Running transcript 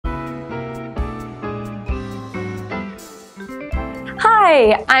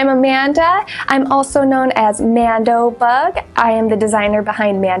Hi, I'm Amanda. I'm also known as Mandobug. I am the designer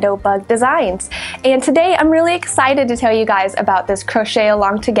behind Mandobug Designs. And today I'm really excited to tell you guys about this Crochet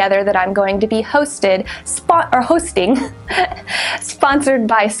Along Together that I'm going to be hosting, sponsored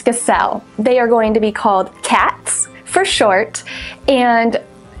by Skacel. They are going to be called CATS for short, and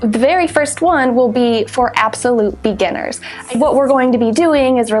the very first one will be for absolute beginners. What we're going to be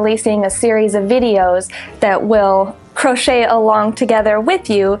doing is releasing a series of videos that will crochet along together with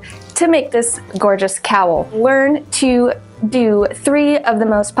you to make this gorgeous cowl. Learn to do 3 of the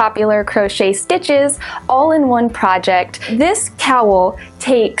most popular crochet stitches all in one project. This cowl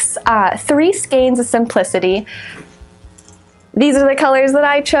takes 3 skeins of simplicity. These are the colors that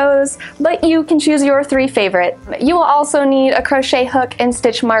I chose, but you can choose your 3 favorite. You will also need a crochet hook and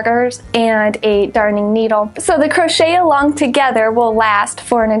stitch markers and a darning needle. So the Crochet Along Together will last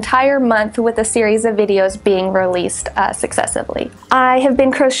for an entire month with a series of videos being released successively. I have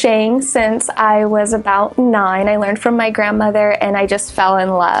been crocheting since I was about 9. I learned from my grandmother and I just fell in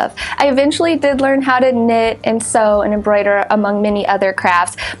love. I eventually did learn how to knit and sew and embroider among many other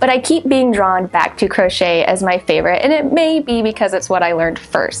crafts, but I keep being drawn back to crochet as my favorite, and it may be because it's what I learned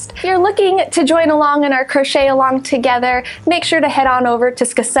first. If you're looking to join along in our Crochet Along Together, make sure to head on over to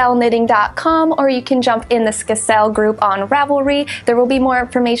SkacelKnitting.com, or you can jump in the Skacel group on Ravelry. There will be more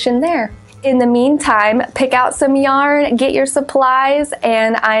information there. In the meantime, pick out some yarn, get your supplies,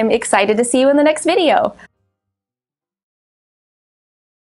 and I'm excited to see you in the next video.